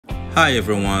Hi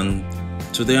everyone,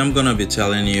 today I'm gonna be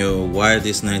telling you why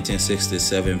this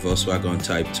 1967 Volkswagen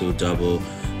Type 2 double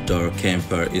door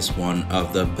camper is one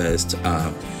of the best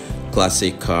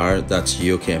classic car that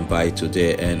you can buy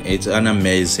today, and it's an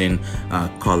amazing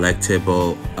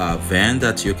collectible van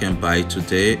that you can buy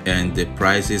today, and the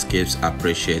prices keeps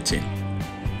appreciating.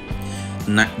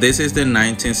 This is the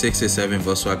 1967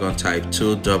 Volkswagen Type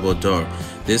 2 double door.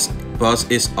 This bus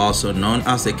is also known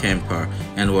as the camper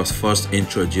and was first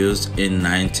introduced in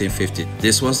 1950.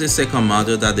 This was the second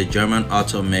model that the German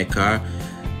Automaker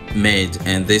made,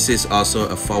 and this is also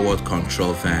a forward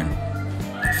control van.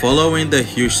 Following the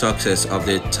huge success of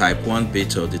the Type 1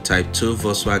 Beetle, the Type 2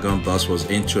 Volkswagen bus was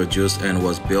introduced and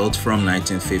was built from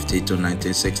 1950 to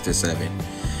 1967.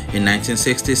 In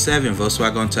 1967,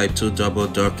 Volkswagen Type 2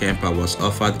 double-door camper was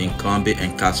offered in Combi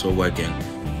and Kastenwagen.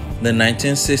 The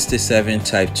 1967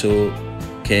 Type 2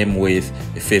 came with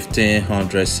a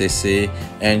 1500cc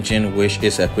engine, which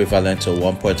is equivalent to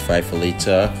 1.5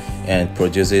 liter and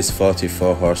produces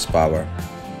 44 horsepower.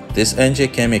 This engine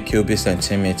came in cubic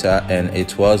centimeter and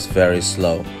it was very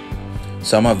slow.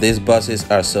 Some of these buses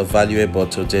are so valuable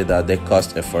today that they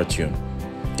cost a fortune.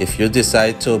 If you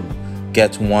decide to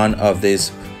get one of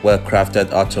these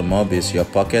well-crafted automobiles, your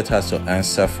pocket has to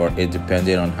answer for it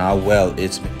depending on how well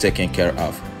it's taken care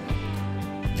of.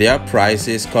 Their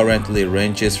prices currently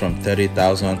ranges from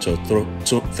 $30,000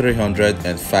 to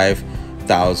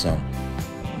 $305,000.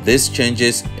 This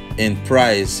changes in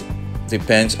price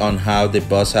depends on how the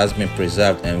bus has been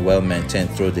preserved and well maintained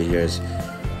through the years.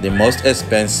 The most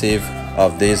expensive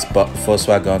of this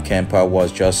Volkswagen camper was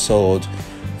just sold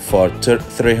for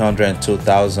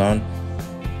 $302,000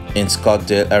 in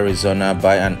Scottsdale, Arizona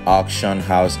by an auction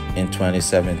house in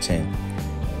 2017.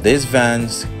 These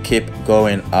vans keep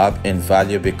going up in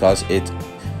value because it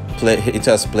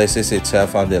has places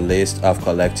itself on the list of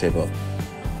collectible.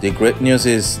 The great news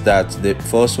is that the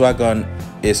Volkswagen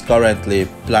is currently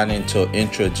planning to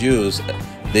introduce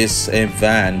this same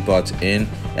van but in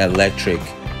electric.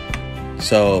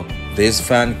 So this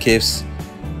van keeps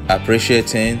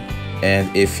appreciating, and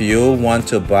if you want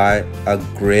to buy a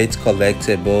great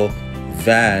collectible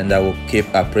van that will keep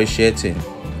appreciating,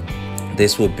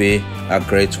 this will be a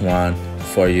great one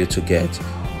for you to get.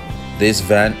 This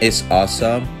van is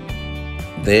awesome.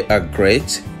 They are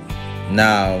great.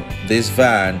 Now this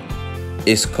van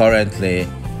is currently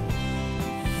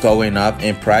going up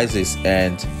in prices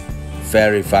and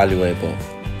very valuable.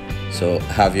 So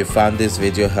have you found this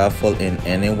video helpful in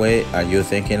any way? Are you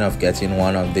thinking of getting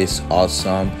one of these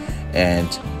awesome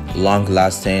and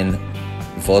long-lasting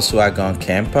Volkswagen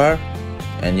camper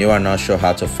and you are not sure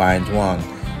how to find one?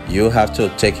 You have to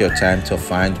take your time to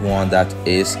find one that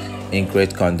is in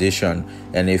great condition.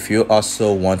 And if you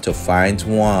also want to find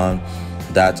one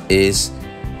that is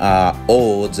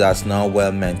old, that's not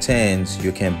well maintained,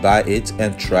 you can buy it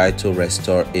and try to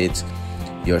restore it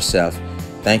yourself.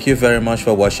 Thank you very much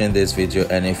for watching this video,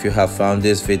 and if you have found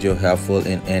this video helpful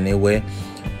in any way,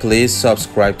 please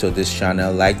subscribe to this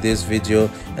channel, like this video,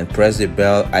 and press the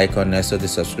bell icon next to the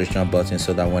subscription button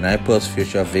so that when I post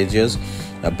future videos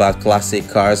about classic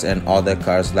cars and other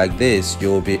cars like this, you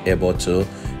will be able to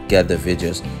get the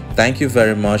videos. Thank you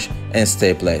very much and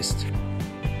stay blessed.